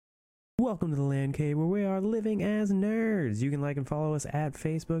Welcome to the Land Cave, where we are living as nerds. You can like and follow us at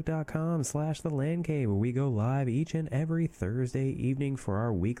facebook.com/the Land Cave, where we go live each and every Thursday evening for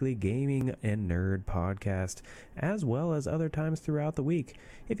our weekly gaming and nerd podcast, as well as other times throughout the week.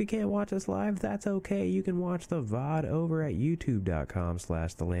 If you can't watch us live, that's okay. You can watch the VOD over at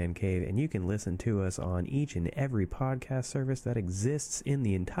youtube.com/the Land Cave, and you can listen to us on each and every podcast service that exists in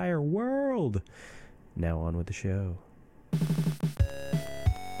the entire world. Now on with the show.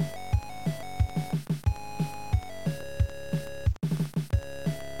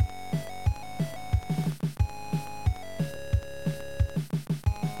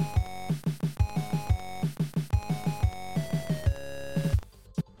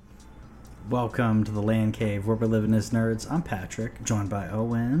 Welcome to the Land Cave, where we're living as nerds. I'm Patrick, joined by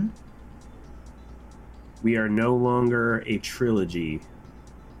Owen. We are no longer a trilogy.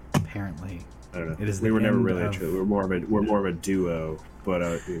 Apparently, I don't know. It is we the were never end really a of- trilogy. We're more of a duo, but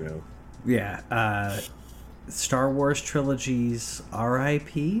you know. Yeah, Star Wars trilogies,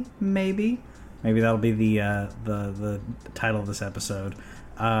 R.I.P. Maybe that'll be the title of this episode.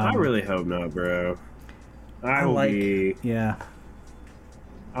 I really hope not, bro.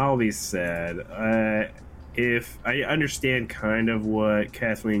 I'll be sad. If I understand kind of what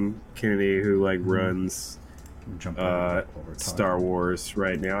Kathleen Kennedy, who runs Star Wars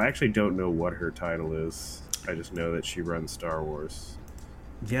right now. I actually don't know what her title is. I just know that she runs Star Wars.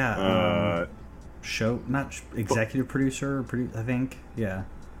 Yeah. Not executive producer. I think. Yeah.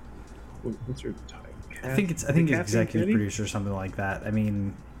 What's her title? I think it's executive producer or something like that. I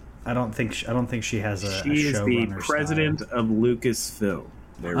mean, I don't think she has a. She is the president style. of Lucasfilm.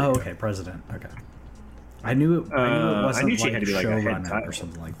 Okay, president. Okay. I knew it wasn't. I knew she had to be like a head title or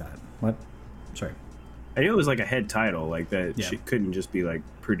something like that. What? Sorry. I knew it was like a head title, like that. Yeah. She couldn't just be like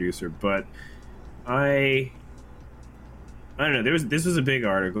producer. But I don't know. This was a big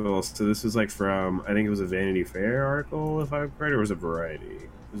article. So this was like from, I think it was a Vanity Fair article, if I'm correct, or was it Variety? It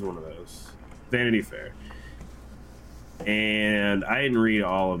was one of those. Vanity Fair. And I didn't read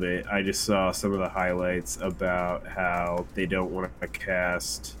all of it. I just saw some of the highlights about how they don't want to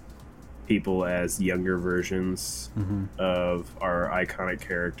cast people as younger versions of our iconic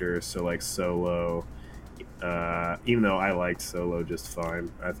characters. So like Solo, even though I liked Solo just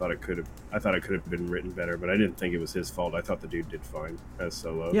fine, I thought it could have been written better, but I didn't think it was his fault. I thought the dude did fine as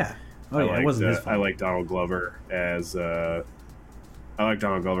Solo. Yeah. It wasn't his fault. I like Donald Glover as. I like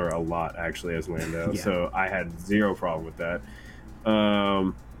Donald Glover a lot, actually, as Lando, so I had zero problem with that.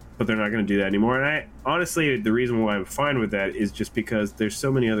 But they're not going to do that anymore. And honestly, the reason why I'm fine with that is just because there's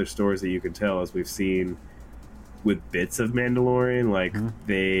so many other stories that you can tell, as we've seen with bits of Mandalorian. Like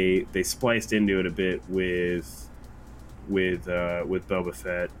they spliced into it a bit with Boba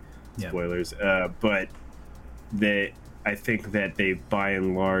Fett. Spoilers, but I think that they by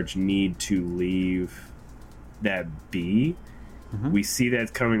and large need to leave that be. We see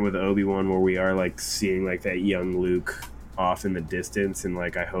that coming with Obi-Wan, where we are like seeing like that young Luke off in the distance, and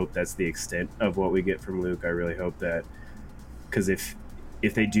like I hope that's the extent of what we get from Luke. I really hope that, because if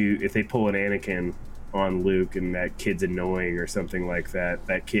they pull an Anakin on Luke and that kid's annoying or something like that,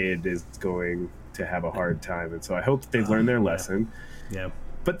 that kid is going to have a hard time. And so I hope that they've learned their lesson. Yeah.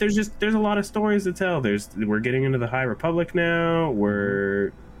 But there's a lot of stories to tell. We're getting into the High Republic now,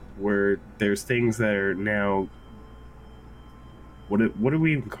 where there's things that are now. What do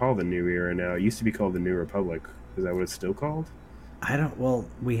we even call the new era now? It used to be called the New Republic. Is that what it's still called? Well,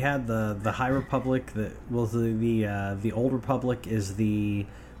 we had the High Republic. The Old Republic is the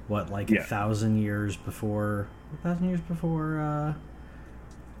 1,000 years before. 1,000 years before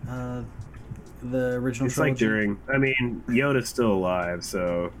the original. It's trilogy. like during. I mean, Yoda's still alive,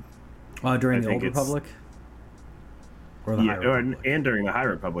 so. During the Old Republic. Or the High Republic. And during the High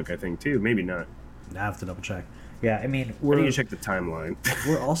Republic, I think too. Maybe not. I have to double check. Yeah, I mean, I need to check the timeline.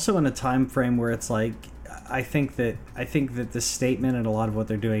 We're also in a time frame where it's like, I think that this statement and a lot of what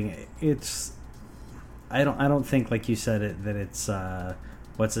they're doing, it's, I don't think, like you said it, that it's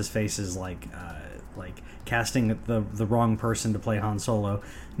what's his face is like casting the wrong person to play Han Solo.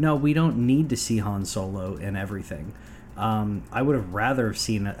 No, we don't need to see Han Solo in everything. I would have rather have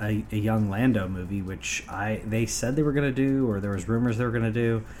seen a young Lando movie, which they said they were going to do, or there was rumors they were going to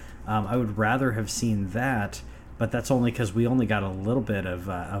do. I would rather have seen that. But that's only because we only got a little bit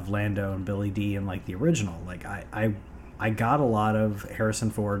of Lando and Billy D in like the original. Like I got a lot of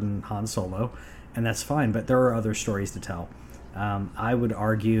Harrison Ford and Han Solo, and that's fine. But there are other stories to tell. I would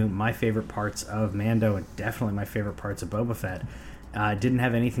argue my favorite parts of Mando, and definitely my favorite parts of Boba Fett, didn't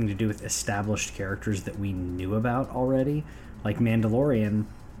have anything to do with established characters that we knew about already. Like Mandalorian.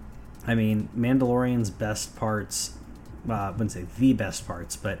 I mean, Mandalorian's best parts I wouldn't say the best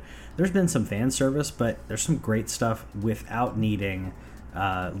parts, but there's been some fan service, but there's some great stuff without needing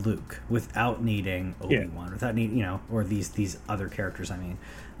Luke, without needing Obi-Wan, without needing, or these other characters. I mean,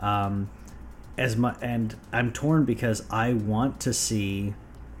 as much, and I'm torn because I want to see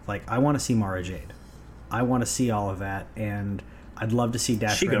Mara Jade. I want to see all of that, and I'd love to see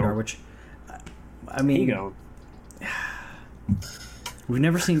Dash Rendar, which, I mean, we've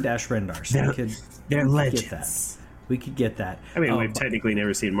never seen Dash Rendar, so they're legends. Get that. We could get that. I mean, we've technically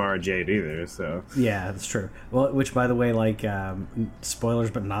never seen Mara Jade either, so... Yeah, that's true. Well, which, by the way,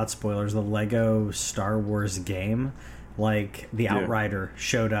 spoilers but not spoilers, the Lego Star Wars game, the Outrider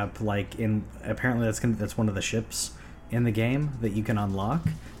showed up, apparently that's one of the ships in the game that you can unlock,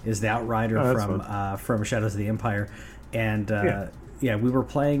 is the Outrider from Shadows of the Empire. And, we were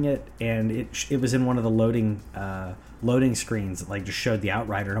playing it, and it was in one of the loading screens that, just showed the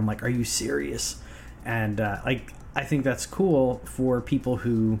Outrider, and I'm like, are you serious? And, I think that's cool for people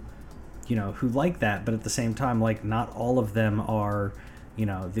who like that, but at the same time, not all of them are,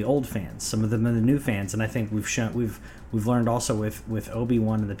 the old fans. Some of them are the new fans, and I think we've learned also with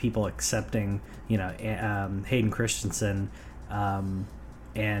Obi-Wan and the people accepting, Hayden Christensen,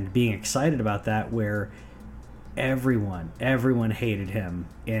 and being excited about that, where everyone hated him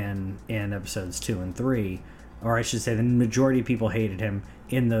in episodes 2 and 3, or I should say, the majority of people hated him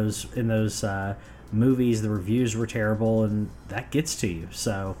in those movies. The reviews were terrible, and that gets to you.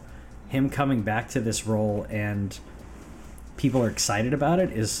 So him coming back to this role and people are excited about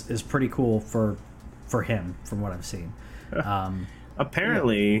it is pretty cool for him, from what I've seen.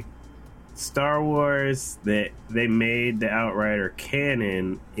 Apparently Star Wars, they made the Outrider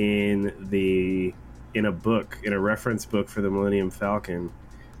canon in a reference book for the Millennium Falcon,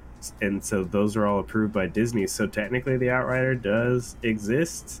 and so those are all approved by Disney. So technically the Outrider does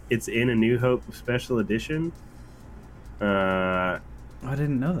exist. It's in a New Hope special edition. I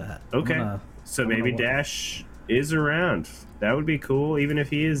didn't know that. Okay. So maybe Dash is around. That would be cool, even if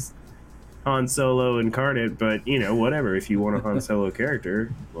he is Han Solo incarnate, but whatever. If you want a Han Solo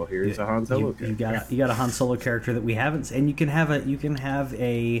character, well, here's a Han Solo character. You got a Han Solo character that we haven't, and you can have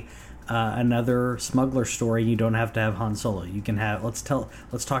a another smuggler story. You don't have to have Han Solo. You can have let's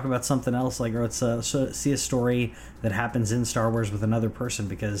talk about something else, or let's see a story that happens in Star Wars with another person,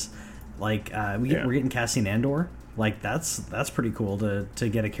 because we're getting Cassian Andor. That's pretty cool to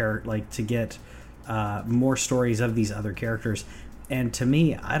get a character, to get more stories of these other characters. And to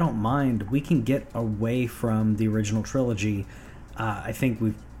me, I don't mind. We can get away from the original trilogy. I think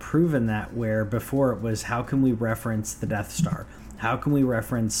we've proven that, where before it was, how can we reference the Death Star? How can we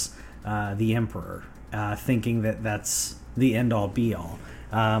reference the Emperor, thinking that that's the end-all be-all.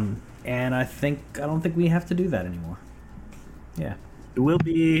 And I don't think we have to do that anymore. Yeah. It will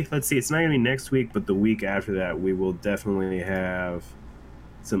be, let's see, it's not going to be next week, but the week after that, we will definitely have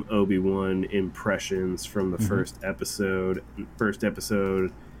some Obi-Wan impressions from the first episode. First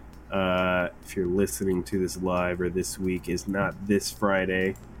episode, if you're listening to this live or this week, is not this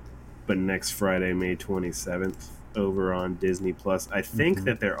Friday, but next Friday, May 27th, over on Disney Plus. I think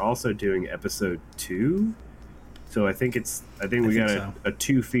that they're also doing episode 2. So I think we got a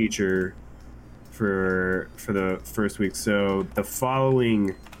 2 feature for the first week. So the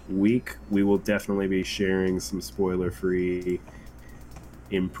following week, we will definitely be sharing some spoiler-free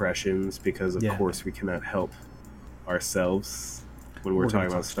impressions, because of course we cannot help ourselves when we're talking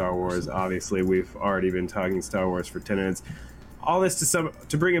about Star Wars. Obviously, we've already been talking Star Wars for 10 minutes. All this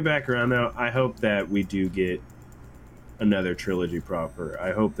to bring it back around, though, I hope that we do get another trilogy proper.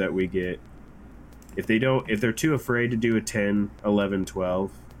 I hope that we get, if they're too afraid to do a 10, 11,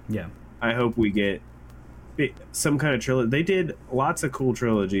 12, I hope we get some kind of trilogy. They did lots of cool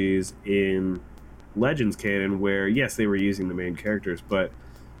trilogies in Legends canon where, yes, they were using the main characters, but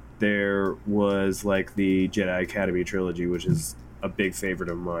there was the Jedi Academy trilogy, which is a big favorite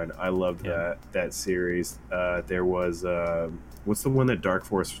of mine. I loved that series. There was what's the one that Dark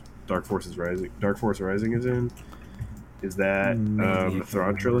Force Rising is in? Is that the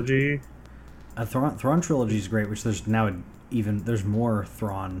Thrawn trilogy? Thrawn trilogy is great, which there's now there's more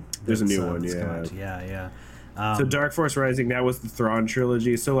Thrawn. There's a new one, yeah. Yeah. So Dark Force Rising, that was the Thrawn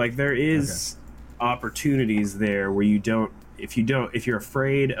trilogy. So there is opportunities there where if you're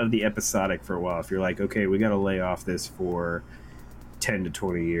afraid of the episodic for a while, if you're okay, we got to lay off this for 10 to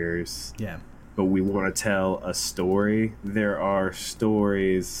 20 years. Yeah. But we want to tell a story. There are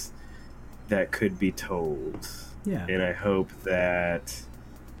stories that could be told. Yeah. And I hope that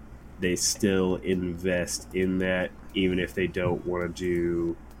they still invest in that, even if they don't want to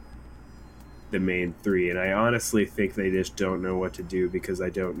do the main three, and I honestly think they just don't know what to do, because I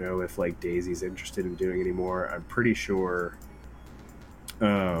don't know if like Daisy's interested in doing anymore. I'm pretty sure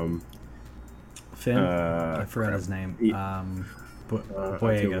Finn, I forgot his name.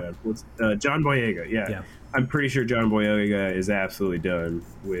 Boyega. John Boyega. Yeah, I'm pretty sure John Boyega is absolutely done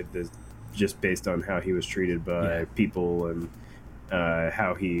with this, just based on how he was treated by people, and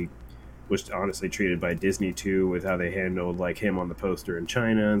how he was honestly treated by Disney too, with how they handled like him on the poster in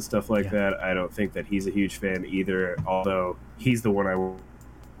China and stuff like that. I don't think that he's a huge fan either, although he's the one I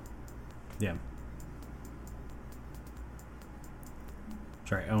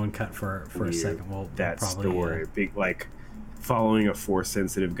Sorry, Owen cut for a second. Well, that probably, story, big, like following a Force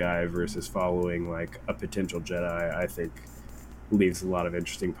sensitive guy versus following like a potential Jedi, I think leaves a lot of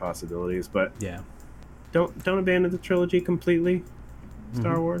interesting possibilities. But don't abandon the trilogy completely.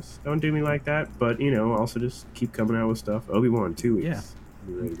 Star Wars, don't do me like that. But also just keep coming out with stuff. Obi-Wan 2 weeks.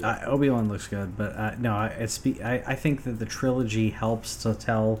 Obi-Wan looks good, but no, I think that the trilogy helps to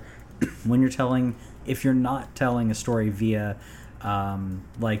tell when you're telling, if you're not telling a story via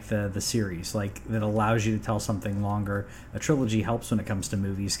like the series, like that allows you to tell something longer. A trilogy helps when it comes to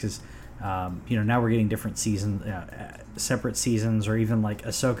movies, because now we're getting different seasons, separate seasons, or even like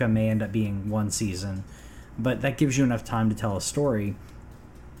Ahsoka may end up being one season, but that gives you enough time to tell a story.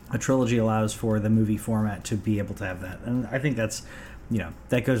 A trilogy allows for the movie format to be able to have that, and I think that's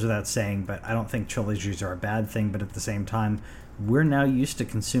that goes without saying. But I don't think trilogies are a bad thing. But at the same time, we're now used to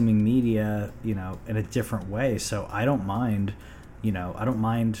consuming media in a different way, so I don't mind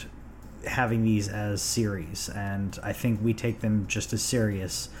having these as series, and I think we take them just as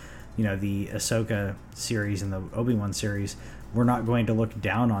serious. The Ahsoka series and the Obi-Wan series, we're not going to look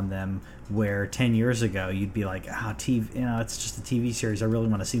down on them, where 10 years ago you'd be like, TV, it's just a TV series, I really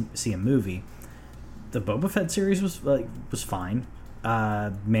want to see a movie. The Boba Fett series was fine.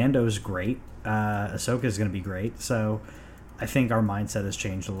 Mando's great. Ahsoka's going to be great. So I think our mindset has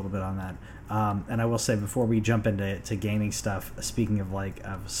changed a little bit on that. And I will say, before we jump into gaming stuff, speaking of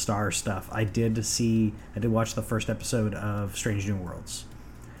of Star stuff, I did watch the first episode of Strange New Worlds,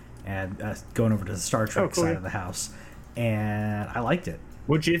 and going over to the Star Trek side of the house, and I liked it.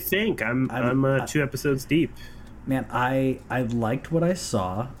 What'd you think? I'm 2 episodes deep. Man, I liked what I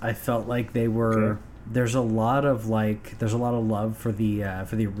saw. I felt like they were there's a lot of love for the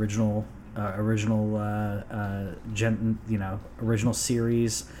original original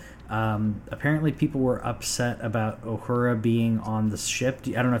series. Apparently people were upset about Uhura being on the ship.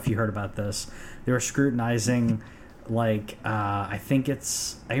 I don't know if you heard about this. They were scrutinizing, I think I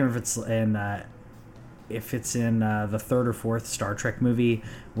can't remember if it's in the third or fourth Star Trek movie,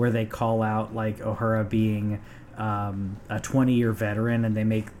 where they call out Uhura being a 20-year veteran, and they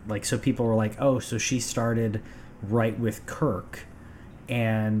make so people were like, oh, so she started right with Kirk,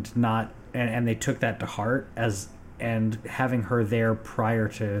 and they took that to heart, and having her there prior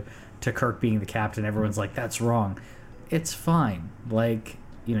to Kirk being the captain, everyone's like, that's wrong. It's fine.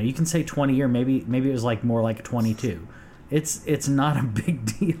 You can say 20 year, maybe it was more like 22. It's not a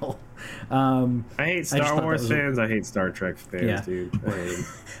big deal. I hate Star Wars fans. I hate Star Trek fans, dude.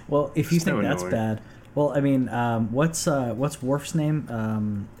 Well, if you think that's bad, well, I mean, what's Worf's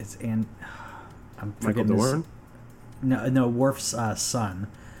name? It's I'm Michael Dorn. No, Worf's son.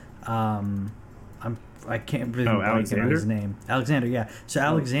 I can't really remember his name. Alexander, yeah. So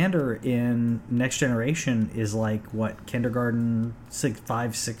Alexander in Next Generation is kindergarten,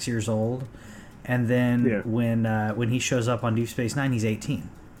 5-6 years old, and then when he shows up on Deep Space Nine, he's 18.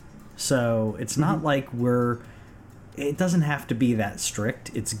 So it's not like it doesn't have to be that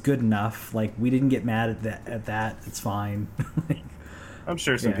strict. It's good enough. We didn't get mad at that. It's fine. I'm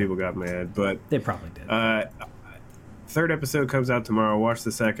sure some people got mad, but they probably did. Third episode comes out tomorrow. Watch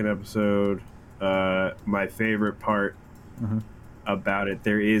the second episode. My favorite part about it,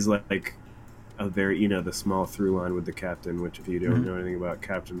 there is a very the small through line with the captain, which if you don't know anything about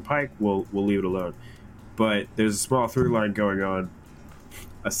Captain Pike, we'll leave it alone. But there's a small through line going on.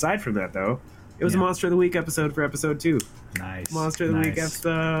 Aside from that, though, it was a Monster of the Week episode for episode 2. Nice. Monster of the Week episode.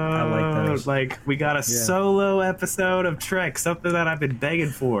 I like those. We got a solo episode of Trek, something that I've been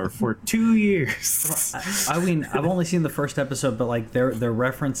begging for 2 years. I mean, I've only seen the first episode, but they're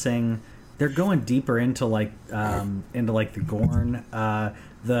referencing. They're going deeper into the Gorn.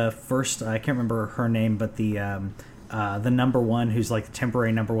 The first, I can't remember her name, but the number one, who's the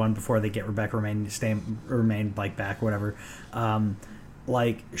temporary number one before they get Rebecca remain back, whatever.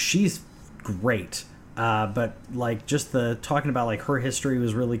 She's great, but just the talking about her history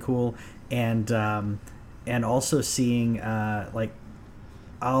was really cool, and also seeing I'll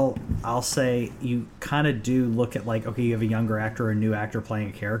say you kind of do look at okay, you have a younger actor or a new actor playing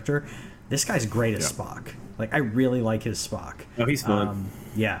a character. This guy's great as Spock. Like, I really like his Spock. Oh, he's fun.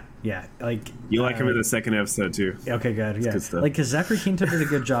 Yeah. Like, you like him in the second episode too. Okay, good. That's Yeah, good stuff. like, because Zachary Quinto did a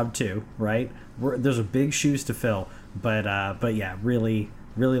good job too, right? There's a big shoes to fill, but yeah, really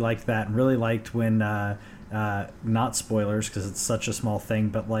liked that, and really liked when not spoilers because it's such a small thing,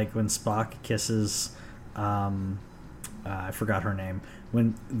 but like when Spock kisses, I forgot her name.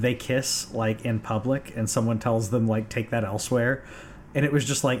 When they kiss like in public, and someone tells them like take that elsewhere. And it was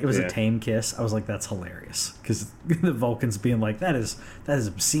just like, it was a tame kiss. I was like, that's hilarious. Because the Vulcans being like, that is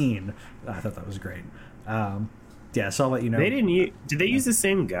obscene. I thought that was great. Yeah, so I'll let you know. They didn't did they use the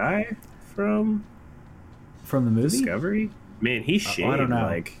same guy from the movie? Discovery? Man, he shaved. I don't know.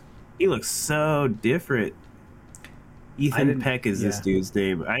 Like, he looks so different. Ethan Peck is this dude's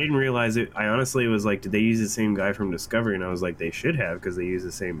name. I didn't realize it. I honestly was like, did they use the same guy from Discovery? And I was like, they should have, because they use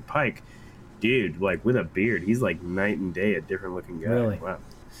the same Pike. Dude, like, with a beard, he's like night and day a different looking guy. Really? Wow.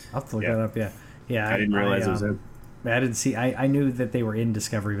 I'll have to look that up. Yeah. I didn't realize it was him. I didn't see. I knew that they were in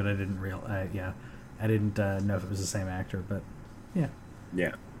Discovery, but I didn't I didn't know if it was the same actor. But yeah.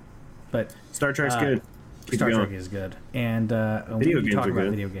 But Star Trek's good. Keep Star going. Trek is good, and Video we games talk are about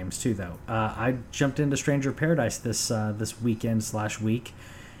good. video games too. Though I jumped into Stranger Paradise this weekend/week.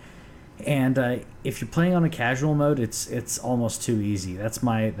 And if you're playing on a casual mode, it's almost too easy. That's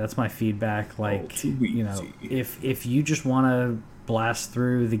my feedback. Like, you know, if you just want to blast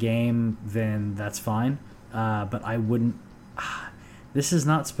through the game, then that's fine. But I wouldn't. This is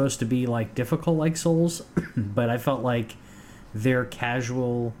not supposed to be like difficult like Souls, but I felt like they're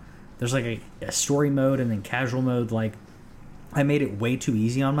casual. There's like a story mode and then casual mode. Like, I made it way too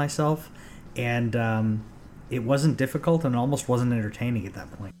easy on myself, and it wasn't difficult and it almost wasn't entertaining at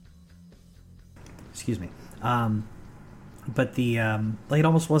that point. Excuse me. But the like, it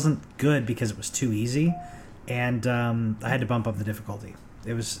almost wasn't good because it was too easy, and I had to bump up the difficulty.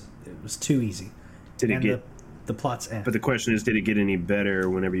 It was too easy. Did it get the plot's end? But the question is, did it get any better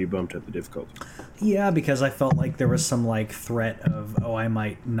whenever you bumped up the difficulty? Yeah, because I felt like there was some like threat of, I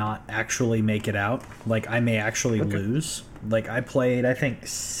might not actually make it out. Like, I may actually lose. Like, I played I think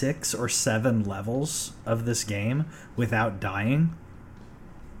 6 or 7 levels of this game without dying,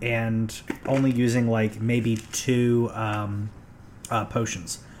 and only using like maybe 2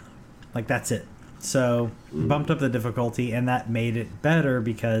 potions. Like, that's it. So bumped up the difficulty, and that made it better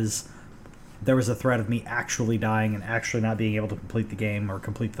because there was a threat of me actually dying and actually not being able to complete the game or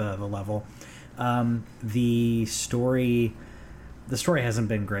complete the level. The story hasn't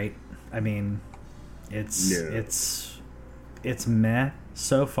been great. I mean, it's meh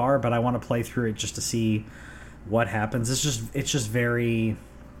so far, but I want to play through it just to see what happens. It's just very,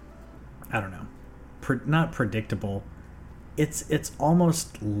 I don't know, not predictable. It's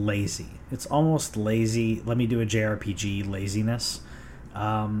almost lazy. It's almost lazy. Let me do a JRPG laziness.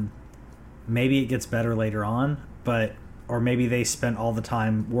 Maybe it gets better later on, or maybe they spent all the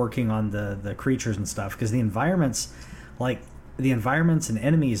time working on the creatures and stuff, because the environments and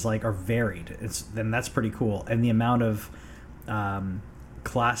enemies like are varied. Then that's pretty cool, and the amount of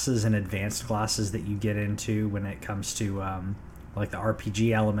classes and advanced classes that you get into when it comes to like the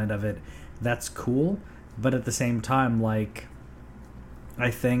RPG element of it, that's cool. But at the same time, like,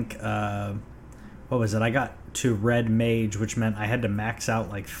 I think what was it? I got to Red Mage, which meant I had to max out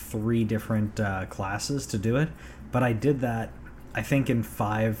like 3 different classes to do it. But I did that, I think,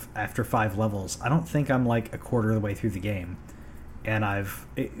 after 5 levels. I don't think I'm like a quarter of the way through the game, and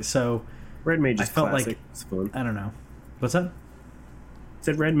Red Mage is classic. Like, it's fun. I don't know. What's that?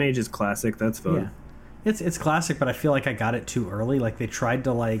 Said Red Mage is classic. That's fun. Yeah, it's classic, but I feel like I got it too early. Like, they tried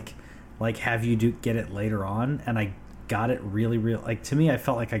to like have you get it later on, and I got it really like, to me, I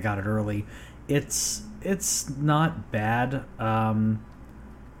felt like I got it early. It's not bad,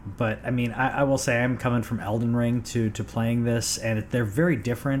 but I mean, I will say I'm coming from Elden Ring to playing this, and they're very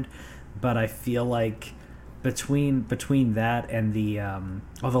different. But I feel like between that and the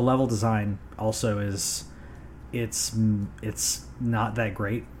level design also is, it's not that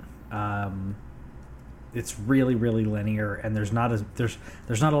great. It's really, really linear, and there's not a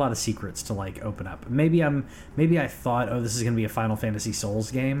lot of secrets to like open up. Maybe I thought, this is going to be a Final Fantasy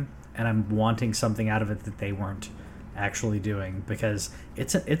Souls game, and I'm wanting something out of it that they weren't actually doing, because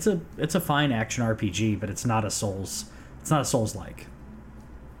it's a fine action RPG, but it's not a Souls like.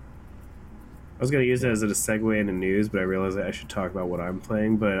 I was going to use it as a segue into news, but I realized that I should talk about what I'm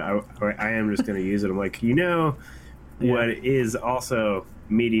playing. But I am just going to use it. I'm like, what is also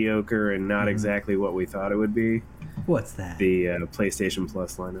mediocre and not exactly what we thought it would be? What's that? The PlayStation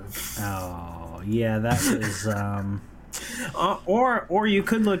Plus lineup. Oh yeah, that was Or you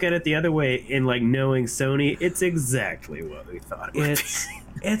could look at it the other way in like knowing Sony, it's exactly what we thought.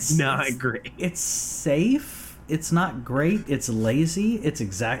 It's not great. It's safe. It's not great. It's lazy. It's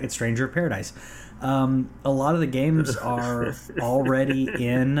Stranger of Paradise. A lot of the games are already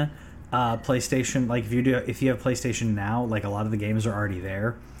in PlayStation. Like if you have PlayStation Now, like a lot of the games are already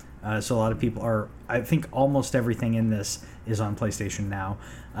there. So a lot of people are. I think almost everything in this is on PlayStation Now.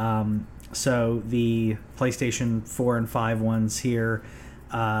 So the PlayStation 4 and 5 ones here,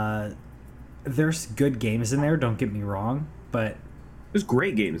 there's good games in there. Don't get me wrong, but there's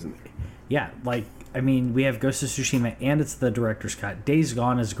great games in there. Yeah, like I mean, we have Ghost of Tsushima, and it's the director's cut. Days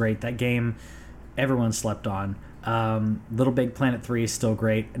Gone is great. That game, everyone slept on. Little Big Planet 3 is still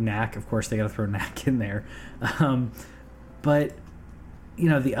great. Knack, of course, they got to throw Knack in there. But you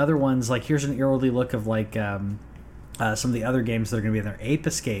know, the other ones, like here's an eerily look of like some of the other games that are going to be in there. Ape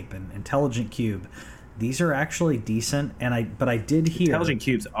Escape and Intelligent Cube. These are actually decent, and I did hear Intelligent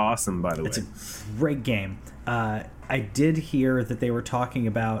Cube's awesome, by the way. It's a great game. I did hear that they were talking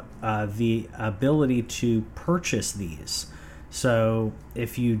about the ability to purchase these. So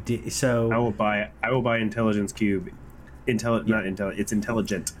if you did, so I will buy Intelligence Cube. It's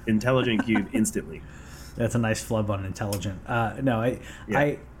Intelligent Cube instantly. That's a nice flub on intelligent. I'll buy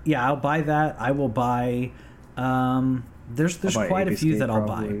that. I will buy. There's quite a few that I'll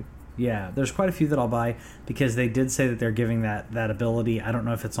buy. Yeah, there's quite a few that I'll buy because they did say that they're giving that ability. I don't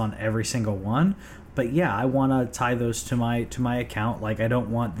know if it's on every single one, but yeah, I want to tie those to my account. Like I don't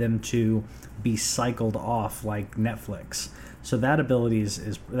want them to be cycled off like Netflix. So that ability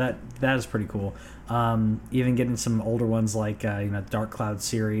is pretty cool. Even getting some older ones like Dark Cloud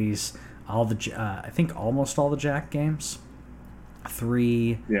series. I think almost all the Jack games.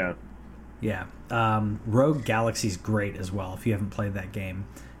 3. Yeah. Rogue Galaxy's great as well. If you haven't played that game,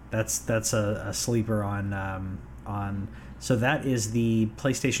 that's a sleeper on. So that is the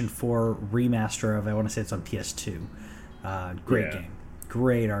PlayStation 4 remaster of. I want to say it's on PS2. Great game,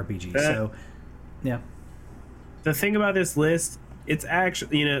 great RPG. So, yeah. The thing about this list, it's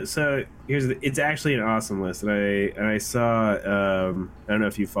actually it's actually an awesome list, and I saw I don't know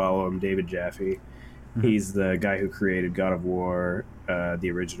if you follow him, David Jaffe. Mm-hmm. He's the guy who created God of War, the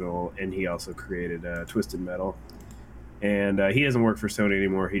original, and he also created Twisted Metal. And he doesn't work for Sony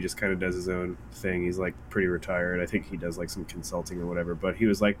anymore. He just kind of does his own thing. He's like pretty retired. I think he does like some consulting or whatever. But he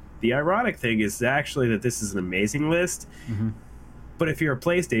was like, the ironic thing is actually that this is an amazing list. Mm-hmm. But if you're a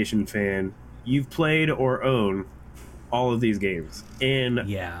PlayStation fan, you've played or own all of these games. And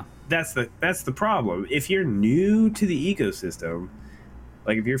yeah, that's the problem. If you're new to the ecosystem,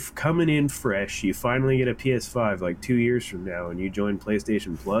 like if you're coming in fresh, you finally get a PS5 like 2 years from now, and you join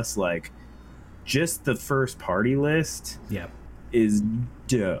PlayStation Plus, like just the first party list is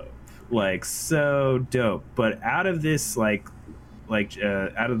dope, like so dope. But out of this out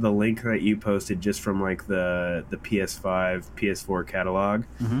of the link that you posted just from like the PS5 PS4 catalog,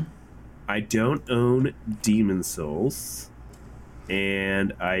 mm-hmm. I don't own Demon Souls,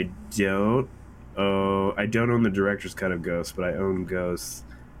 and I don't own the director's cut of Ghost, but I own Ghost.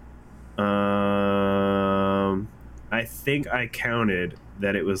 I think I counted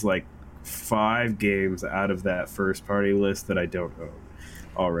that it was like 5 games out of that first party list that I don't own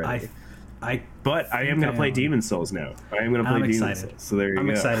already. But I am going to play Demon Souls now. I am going to play Demon Souls. So there you go. I'm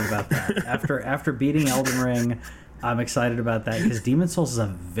excited about that. After beating Elden Ring, I'm excited about that because Demon Souls is a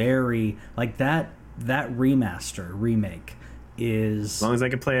very like that remake is, as long as I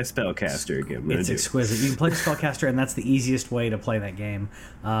can play a spellcaster again. It's exquisite. You can play the spellcaster, and that's the easiest way to play that game.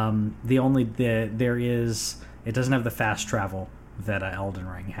 It doesn't have the fast travel that Elden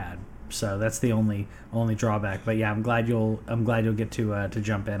Ring had. So that's the only drawback. But yeah, I'm glad you'll get to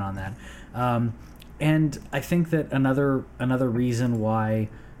jump in on that. And I think that another reason why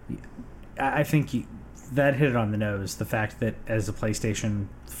I think that hit it on the nose, the fact that as a PlayStation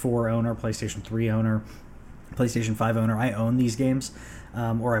 4 owner, PlayStation 3 owner, PlayStation 5 owner, I own these games,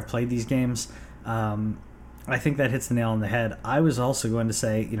 or I've played these games. I think that hits the nail on the head. I was also going to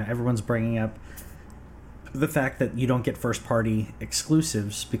say, everyone's bringing up the fact that you don't get first-party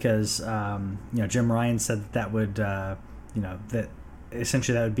exclusives because, Jim Ryan said that would, that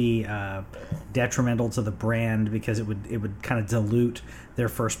essentially that would be detrimental to the brand because it would kind of dilute their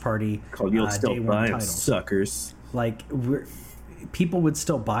first-party you'll still day buy one them, titles. suckers. Like people would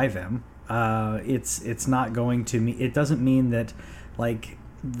still buy them. It's not going to mean, it doesn't mean that like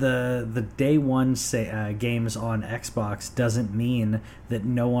the day one games on Xbox doesn't mean that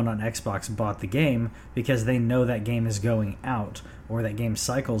no one on Xbox bought the game because they know that game is going out or that game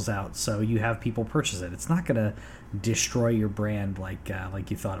cycles out, so you have people purchase it. It's not going to destroy your brand like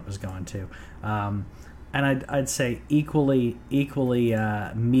you thought it was going to. And I'd say equally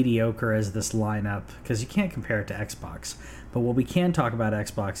mediocre as this lineup, because you can't compare it to Xbox. But what we can talk about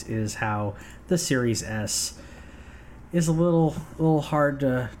Xbox is how the Series S is a little hard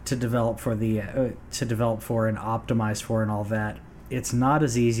to develop for and optimize for and all that. It's not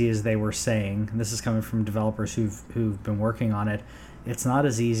as easy as they were saying. And this is coming from developers who've been working on it. It's not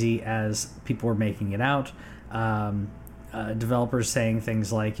as easy as people were making it out. Developers saying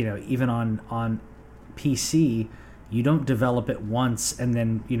things like, even on PC, you don't develop it once and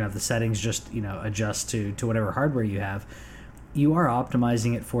then the settings just adjust to whatever hardware you have. You are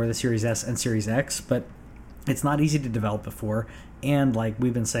optimizing it for the Series S and Series X, but it's not easy to develop it for. And like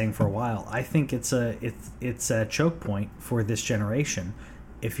we've been saying for a while, I think it's a choke point for this generation.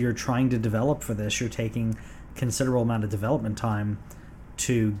 If you're trying to develop for this, you're taking considerable amount of development time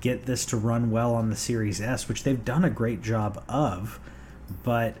to get this to run well on the Series S, which they've done a great job of.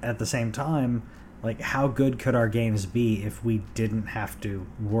 But at the same time, like, how good could our games be if we didn't have to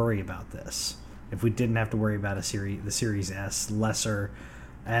worry about this? If we didn't have to worry about the Series S lesser,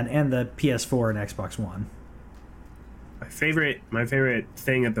 and the PS4 and Xbox One. My favorite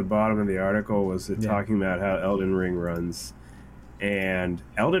thing at the bottom of the article was talking about how Elden Ring runs, and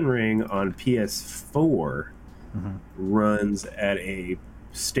Elden Ring on PS4 runs at a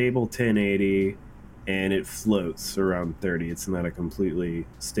stable 1080. And it floats around 30. It's not a completely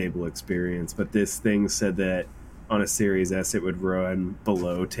stable experience. But this thing said that on a Series S it would run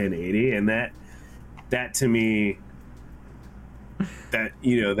below 1080. And that to me,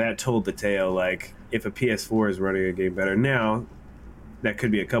 that told the tale. Like, if a PS4 is running a game better now, that could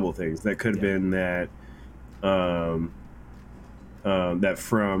be a couple things. That could have been that that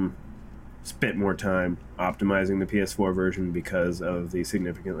From spent more time optimizing the PS4 version because of the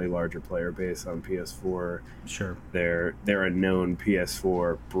significantly larger player base on PS4. Sure. They're a known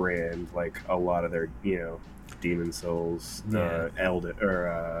PS4 brand, like a lot of their, Demon Souls, Elden,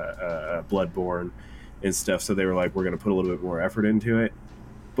 or Bloodborne and stuff. So they were like, we're going to put a little bit more effort into it.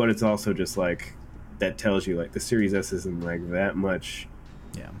 But it's also just like, that tells you like the Series S isn't like that much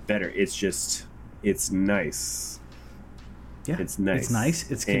better. It's just, it's nice. Yeah, it's nice. It's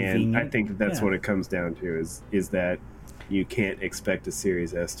nice. It's convenient. And I think that's what it comes down to is that you can't expect a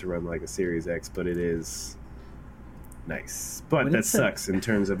Series S to run like a Series X, but it is nice. But that sucks in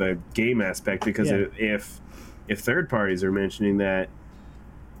terms of a game aspect, because if third parties are mentioning that,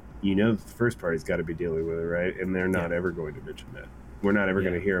 the first party's got to be dealing with it, right? And they're not ever going to mention that. We're not ever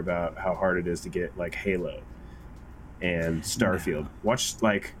going to hear about how hard it is to get like Halo and Starfield. Watch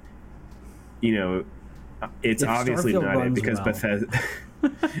it's obviously Starfield not it because Bethesda.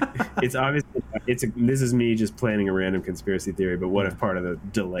 This is me just planning a random conspiracy theory. But what if part of the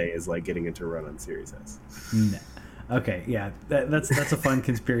delay is like getting it to run on Series S? No. Okay, yeah, that's a fun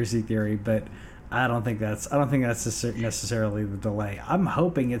conspiracy theory, but I don't think that's necessarily the delay. I'm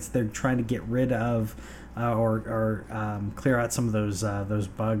hoping they're trying to get rid of or clear out some of those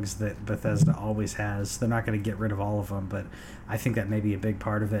bugs that Bethesda always has. They're not going to get rid of all of them, but I think that may be a big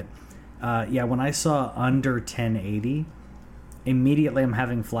part of it. When I saw under 1080, immediately I'm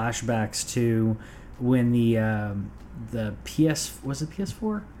having flashbacks to when the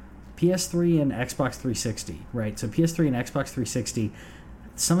PS4? PS3 and Xbox 360, right? So PS3 and Xbox 360,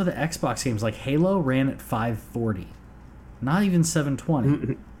 some of the Xbox games like Halo ran at 540, not even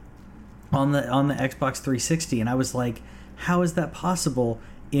 720 on the Xbox 360, and I was like, how is that possible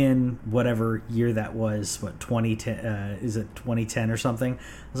in whatever year that was? What, 2010? Is it 2010 or something?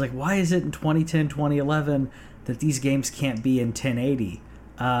 I was like, why is it in 2010, 2011 that these games can't be in 1080?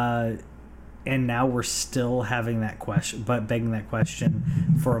 And now we're still having that question, but begging that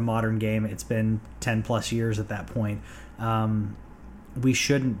question for a modern game. It's been 10 plus years at that point. We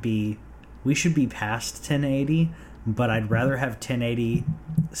should be past 1080, but I'd rather have 1080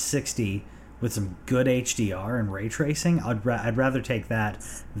 60 with some good HDR and ray tracing. I'd rather take that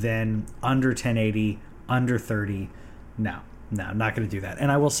than under 1080, under 30. No, I'm not going to do that.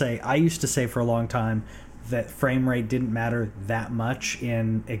 And I will say, I used to say for a long time that frame rate didn't matter that much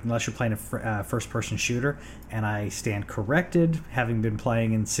unless you're playing a first-person shooter, and I stand corrected, having been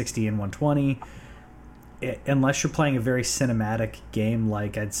playing in 60 and 120. Unless you're playing a very cinematic game,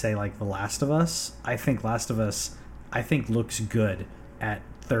 like I'd say like The Last of Us, I think Last of Us looks good at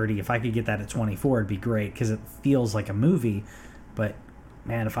 30. If I could get that at 24, it'd be great because it feels like a movie. But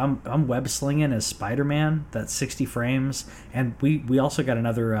man, if I'm web slinging as Spider-Man, that's 60 frames, and we also got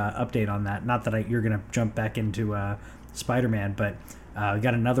another update on that. Not that you're gonna jump back into Spider-Man, but we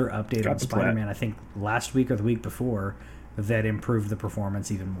got another update on Spider-Man. I think last week or the week before that improved the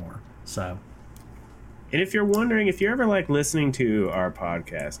performance even more. So And if you're wondering, if you're ever like listening to our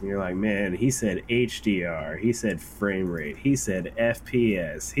podcast and you're like, man, he said HDR, he said frame rate, he said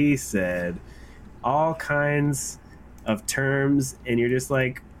FPS, he said all kinds of terms, and you're just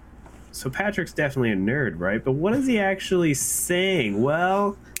like, so Patrick's definitely a nerd, right? But what is he actually saying?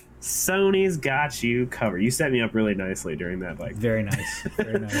 Well, Sony's got you covered. You set me up really nicely during that, like very nice,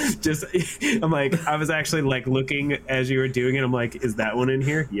 very nice. Just, I'm like, I was actually like looking as you were doing it. I'm like, is that one in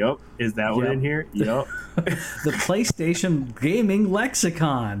here? Yup. Is that one in here? Yup. The PlayStation gaming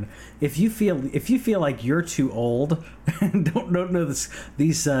lexicon. If you feel like you're too old and don't know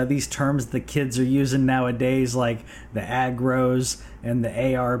these terms the kids are using nowadays, like the aggros and the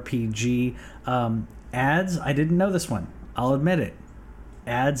ARPG ads, I didn't know this one. I'll admit it.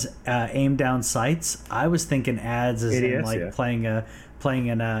 Ads aim down sights. I was thinking ads as in like playing an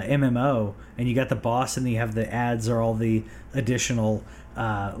MMO, and you got the boss, and you have the ads are all the additional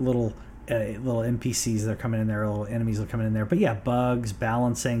little NPCs that are coming in there, little enemies that are coming in there. But yeah, bugs,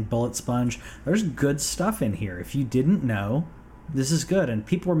 balancing, bullet sponge. There's good stuff in here. If you didn't know, this is good, and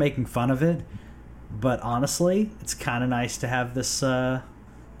people were making fun of it. But honestly, it's kind of nice to have this. All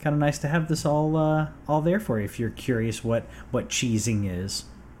there for you if you're curious what cheesing is.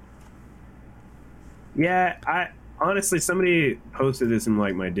 Yeah, I honestly, somebody posted this in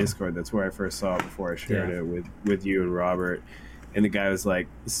like my Discord. That's where I first saw it before I shared it with you and Robert. And the guy was like,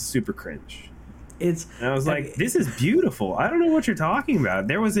 "This is super cringe." And I was like, "This is beautiful. I don't know what you're talking about."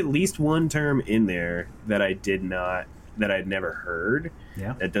 There was at least one term in there that I'd never heard.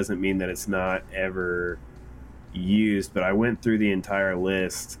 Yeah, that doesn't mean that it's not ever used, but I went through the entire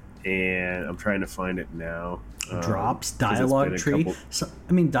list and I'm trying to find it now. Drops, dialogue tree.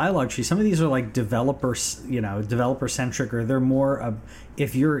 Dialogue tree. Some of these are like developer centric, or they're more of,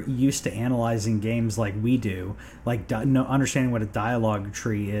 if you're used to analyzing games like we do, like understanding what a dialogue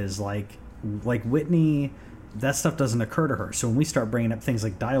tree is, like Whitney, that stuff doesn't occur to her. So when we start bringing up things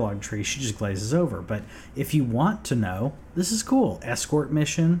like dialogue tree, she just glazes over. But if you want to know, this is cool. Escort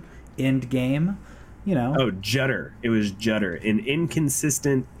mission, end game. Oh, judder. It was judder, an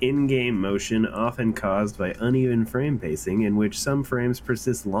inconsistent in-game motion often caused by uneven frame pacing in which some frames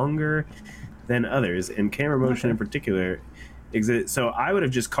persist longer than others, and camera motion in particular. So I would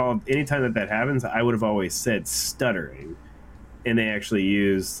have just called, anytime that happens, I would have always said stuttering, and they actually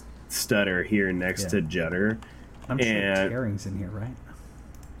use stutter here next to judder. I'm sure tearing's in here, right?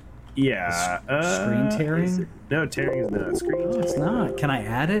 Yeah. Screen tearing? No, tearing is not screen tearing. It's not. Can I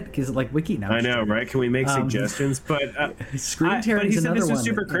add it? Because like Wiki now. I know, right? Can we make suggestions? But screen tearing. But he said this was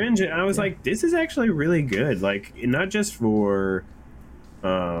super cringe, and I was like, this is actually really good. Like, not just for,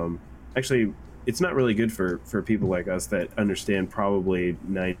 actually, it's not really good for people like us that understand probably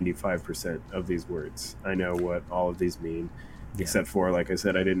 95% of these words. I know what all of these mean, except for, like I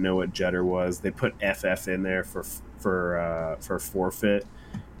said, I didn't know what judder was. They put FF in there for forfeit.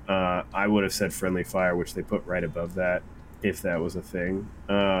 I would have said friendly fire, which they put right above that, if that was a thing.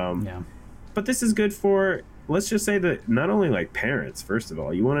 But this is good for, let's just say that not only like parents, first of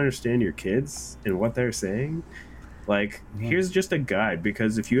all, you want to understand your kids and what they're saying. Like, here's just a guide,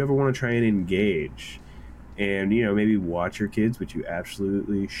 because if you ever want to try and engage and, maybe watch your kids, which you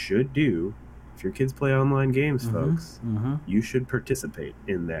absolutely should do. If your kids play online games, folks, you should participate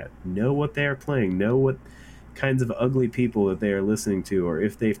in that. Know what they are playing. Know what kinds of ugly people that they are listening to, or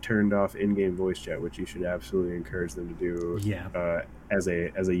if they've turned off in-game voice chat, which you should absolutely encourage them to do as a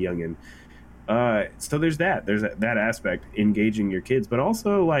youngin. So there's that aspect, engaging your kids, but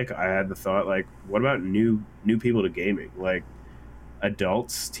also, like, I had the thought, like, what about new people to gaming? Like,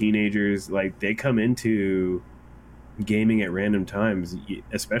 adults, teenagers, like, they come into gaming at random times,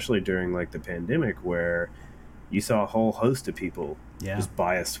 especially during like the pandemic, where you saw a whole host of people just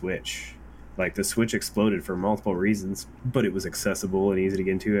buy a Switch. Like, the Switch exploded for multiple reasons, but it was accessible and easy to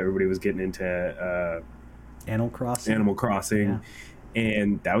get into. Everybody was getting into Animal Crossing.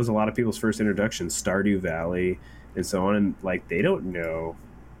 And that was a lot of people's first introduction. Stardew Valley and so on. And, like, they don't know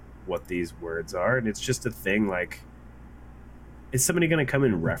what these words are. And it's just a thing, like, is somebody going to come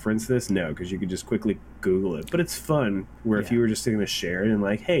and reference this? No, because you can just quickly Google it. But it's fun, where if you were just going to share it and,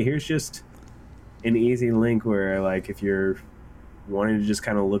 like, hey, here's just an easy link where, like, if you're wanting to just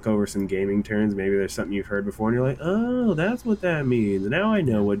kind of look over some gaming terms, maybe there's something you've heard before and you're like, oh, that's what that means. Now I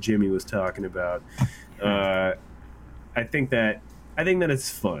know what Jimmy was talking about. I think that it's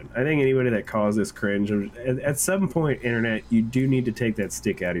fun. I think anybody that calls this cringe, at some point, internet, you do need to take that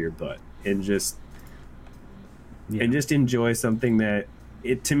stick out of your butt and just enjoy something that,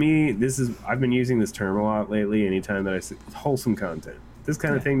 to me, I've been using this term a lot lately. Anytime that I see wholesome content, this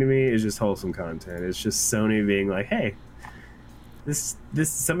kind of thing to me is just wholesome content. It's just Sony being like, hey, This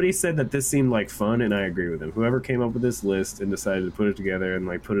somebody said that this seemed like fun, and I agree with them. Whoever came up with this list and decided to put it together and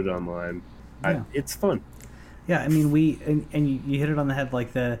like put it online, Yeah. it's fun. Yeah, I mean, and you hit it on the head.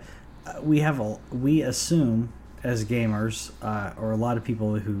 Like we assume as gamers, or a lot of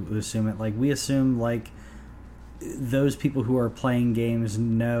people who assume it. Like we assume like those people who are playing games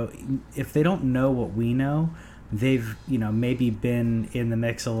know, if they don't know what we know, they've maybe been in the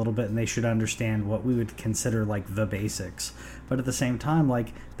mix a little bit, and they should understand what we would consider like the basics. But at the same time,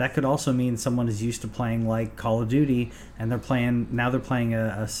 like that could also mean someone is used to playing like Call of Duty, and they're playing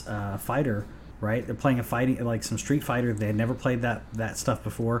a fighter, right? They're playing a fighting, like some Street Fighter. They had never played that stuff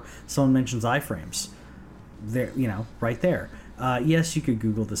before. Someone mentions iframes, there, right there. Yes, you could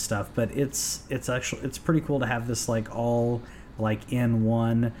Google this stuff, but it's pretty cool to have this like all like in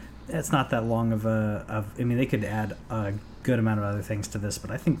one. It's not that long of I mean, they could add a good amount of other things to this,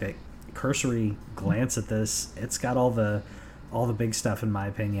 but I think that cursory glance at this, it's got all the big stuff in my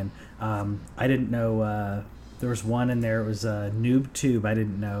opinion. I didn't know there was one in there. It was a Noob Tube. I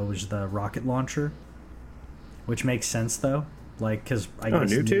didn't know it was the rocket launcher, which makes sense though. Like, because I guess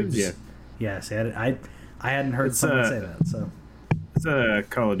Noob Tubes, yeah. Yeah, see, I hadn't heard someone say that. So it's a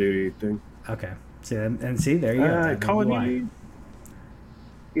Call of Duty thing. Okay, see, and see, there you go. Call of Duty.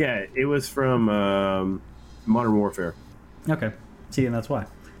 Yeah, it was from Modern Warfare. Okay, see, and that's why.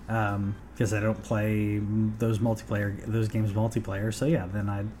 Because I don't play those games multiplayer. So yeah, then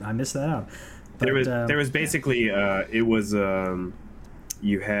I missed that out. But, there was basically it was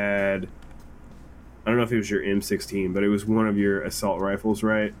you had, I don't know if it was your M16, but it was one of your assault rifles,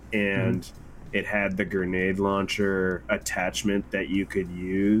 right? And it had the grenade launcher attachment that you could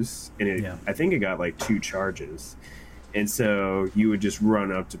use, and I think it got like 2 charges, and so you would just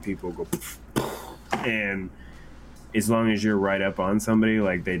run up to people, go, and as long as you're right up on somebody,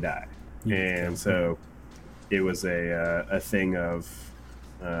 like they die. And so it was a thing of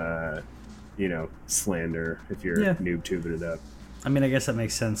slander if you're noob tubing it up. I mean, I guess that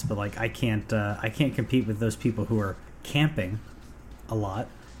makes sense, but like I can't compete with those people who are camping a lot,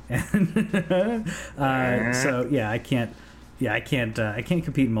 and so I can't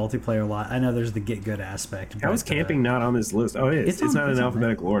compete in multiplayer a lot. I know there's the get good aspect. How is camping not on this list? Oh, it is. It's not in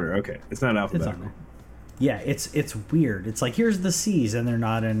alphabetical order. Okay, it's not alphabetical. Yeah, it's weird. It's like, here's the C's, and they're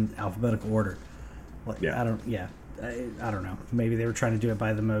not in alphabetical order. Like, yeah. I don't know. Maybe they were trying to do it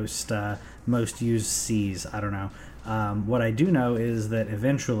by the most used C's. I don't know. What I do know is that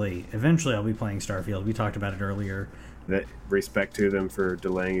eventually I'll be playing Starfield. We talked about it earlier. That respect to them for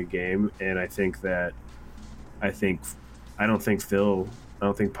delaying a game, and I don't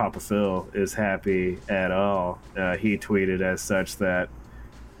think Papa Phil is happy at all. He tweeted as such that,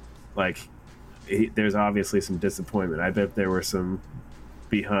 like, there's obviously some disappointment. I bet there were some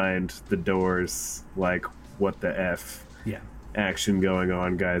behind the doors, like, what the F action going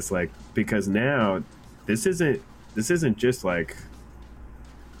on, guys. Like, because now this isn't just like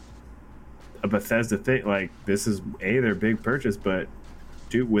a Bethesda thing. Like, this is their big purchase, but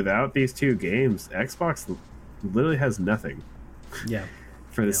dude, without these 2 games, Xbox literally has nothing. Yeah.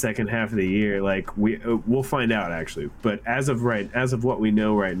 For the second half of the year, like we'll find out actually. But as of what we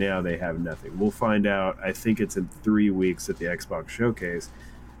know right now, they have nothing. We'll find out. I think it's in 3 weeks at the Xbox Showcase.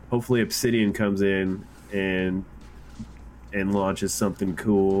 Hopefully, Obsidian comes in and launches something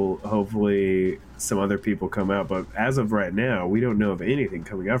cool. Hopefully, some other people come out. But as of right now, we don't know of anything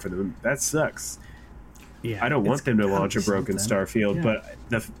coming out for them. That sucks. Yeah, I don't want them to launch a broken Starfield, yeah.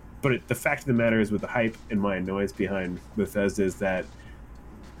 but the fact of the matter is, with the hype and my annoyance behind Bethesda, is that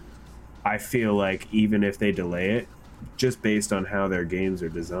I feel like even if they delay it, just based on how their games are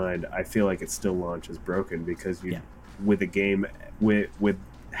designed, I feel like it still launches broken, because with a game with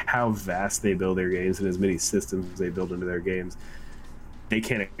how vast they build their games and as many systems they build into their games, they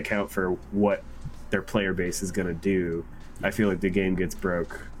can't account for what their player base is going to do. I feel like the game gets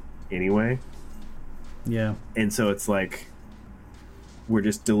broke anyway. Yeah. And so it's like we're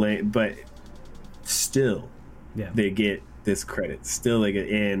just delaying, but still they get this credit. Still they get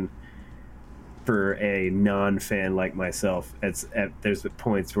in. For a non-fan like myself, there's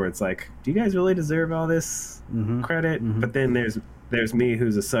points where it's like, do you guys really deserve all this credit? But then there's me,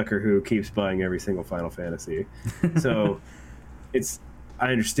 who's a sucker who keeps buying every single Final Fantasy. So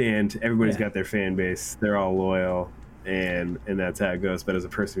I understand everybody's got their fan base, they're all loyal, and that's how it goes. But as a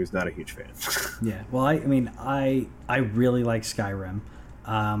person who's not a huge fan, well, I mean, I really like Skyrim.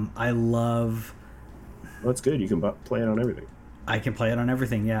 I love. Well, it's good. You can play it on everything. I can play it on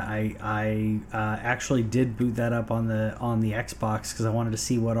everything. Yeah, I actually did boot that up on the Xbox because I wanted to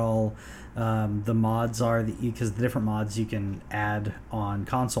see what all the mods are, because the different mods you can add on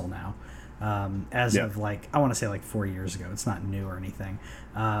console now. as of like, I want to say like 4 years ago. It's not new or anything.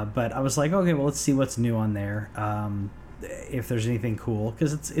 But I was like, okay, well, let's see what's new on there. If there's anything cool,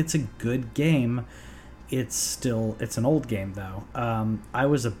 because it's a good game. It's an old game though. I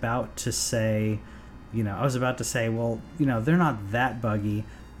was about to say, well, they're not that buggy,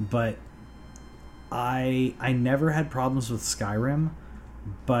 but I never had problems with Skyrim,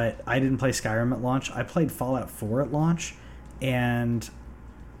 but I didn't play Skyrim at launch. I played Fallout 4 at launch, and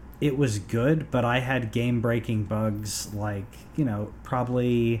it was good, but I had game-breaking bugs like,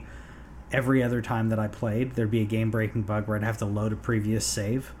 probably every other time that I played. There'd be a game-breaking bug where I'd have to load a previous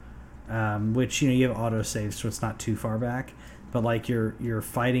save, which, you have autosave, so it's not too far back. But like you're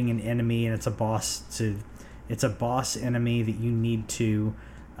fighting an enemy, and it's a boss enemy that you need to...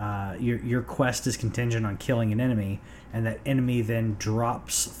 your quest is contingent on killing an enemy, and that enemy then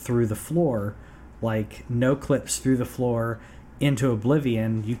drops through the floor, like no clips through the floor into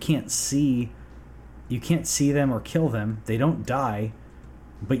oblivion. You can't see them or kill them. They don't die,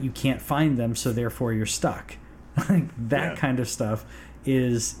 but you can't find them, so therefore you're stuck. Like that kind of stuff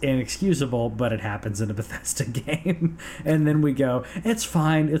is inexcusable, but it happens in a Bethesda game. And then we go, it's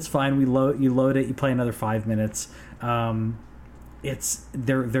fine. You load it, you play another 5 minutes. They're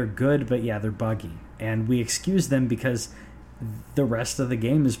good, but they're buggy, and we excuse them because the rest of the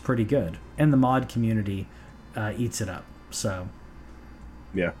game is pretty good, and the mod community eats it up. So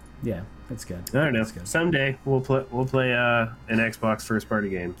yeah, it's good. I don't know. Someday we'll play an Xbox first party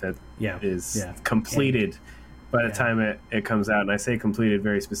game that is completed by the time it comes out, and I say completed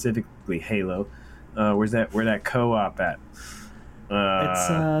very specifically. Halo, where that co-op at?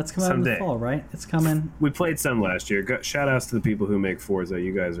 It's coming out in the fall, right? It's coming. We played some last year. Shout outs to the people who make Forza.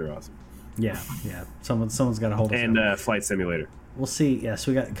 You guys are awesome. Yeah. Someone's got a hold of it. And Flight Simulator. We'll see. Yeah,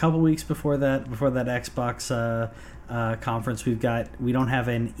 so we got a couple weeks before that Xbox conference. We don't have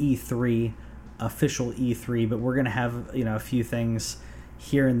an official E3, but we're gonna have a few things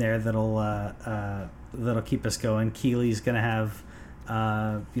here and there that'll keep us going. Keely's gonna have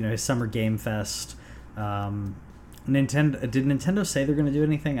his Summer Game Fest. Did Nintendo say they're going to do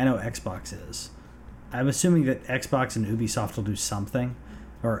anything? I know Xbox is. I'm assuming that Xbox and Ubisoft will do something.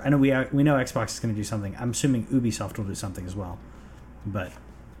 Or I know we know Xbox is going to do something. I'm assuming Ubisoft will do something as well. But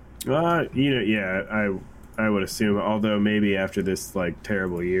I would assume. Although maybe after this like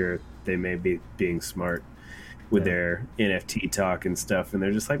terrible year, they may be being smart with their NFT talk and stuff, and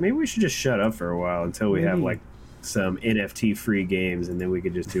they're just like, maybe we should just shut up for a while until we have like some NFT free games, and then we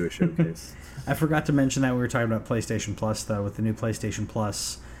could just do a showcase. I forgot to mention that we were talking about PlayStation Plus, though, with the new PlayStation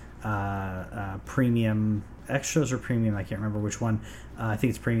Plus premium extras or premium. I can't remember which one. I think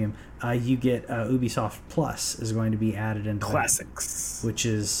it's premium. You get Ubisoft Plus is going to be added into classics, that,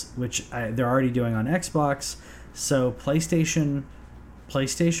 which they're already doing on Xbox. So PlayStation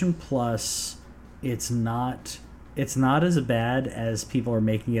Plus, it's not as bad as people are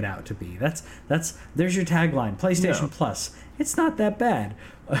making it out to be. There's your tagline. PlayStation Plus. It's not that bad.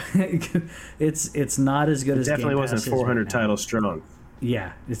 It's not as good as Game Pass. It definitely wasn't 400 titles strong.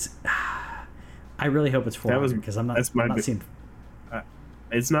 Yeah, it's. I really hope it's 400 because I'm not seeing.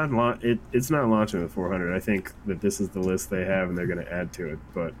 It's not launching with 400. I think that this is the list they have, and they're going to add to it.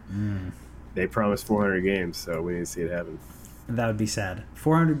 But they promised 400 games, so we need to see it happen. That would be sad.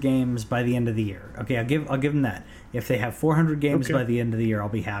 400 games by the end of the year. Okay, I'll give them that. If they have 400 games by the end of the year, I'll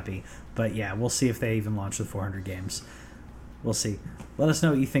be happy. But yeah, we'll see if they even launch with 400 games. We'll see. Let us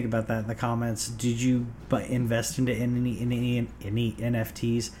know what you think about that in the comments. Did you invest into any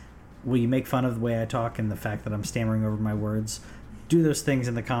NFTs? Will you make fun of the way I talk and the fact that I'm stammering over my words? Do those things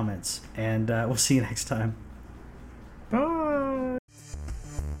in the comments, and we'll see you next time.